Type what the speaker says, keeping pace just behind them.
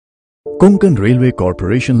Konkan Railway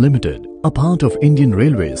Corporation Limited, a part of Indian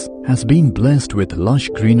Railways, has been blessed with lush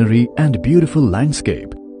greenery and beautiful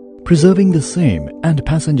landscape. Preserving the same and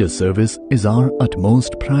passenger service is our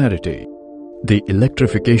utmost priority. The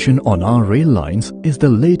electrification on our rail lines is the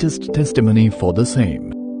latest testimony for the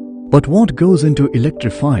same. But what goes into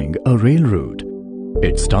electrifying a rail route?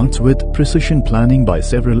 It starts with precision planning by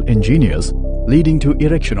several engineers, leading to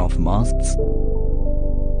erection of masts,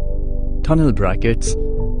 tunnel brackets,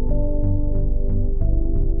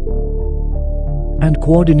 and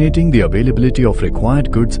coordinating the availability of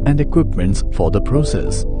required goods and equipments for the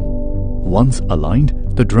process. Once aligned,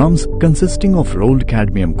 the drums consisting of rolled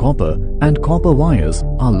cadmium copper and copper wires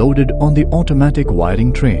are loaded on the automatic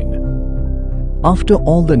wiring train. After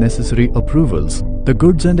all the necessary approvals, the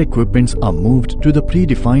goods and equipments are moved to the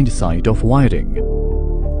predefined site of wiring.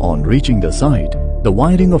 On reaching the site, the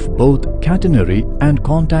wiring of both catenary and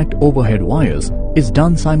contact overhead wires is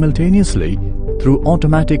done simultaneously through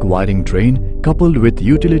automatic wiring train coupled with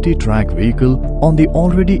utility track vehicle on the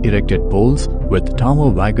already erected poles with tower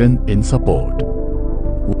wagon in support.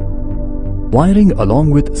 Wiring along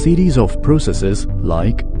with series of processes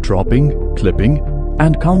like dropping, clipping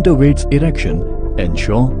and counterweights erection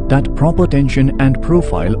ensure that proper tension and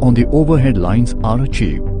profile on the overhead lines are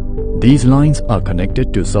achieved. These lines are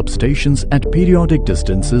connected to substations at periodic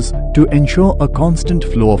distances to ensure a constant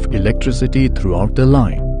flow of electricity throughout the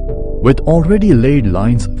line. With already laid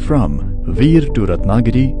lines from Veer to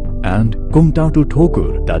Ratnagiri and Kumta to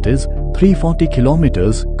Thokur, that is 340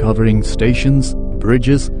 kilometers covering stations,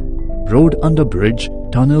 bridges, road under bridge,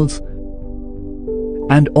 tunnels,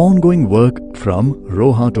 and ongoing work from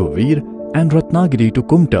Roha to Veer and Ratnagiri to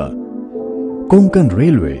Kumta, Konkan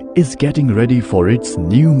Railway is getting ready for its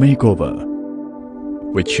new makeover,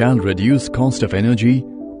 which shall reduce cost of energy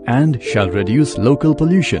and shall reduce local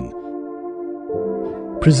pollution,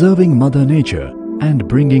 preserving Mother Nature and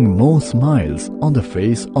bringing more smiles on the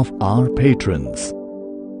face of our patrons.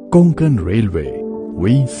 Konkan Railway,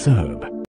 we serve.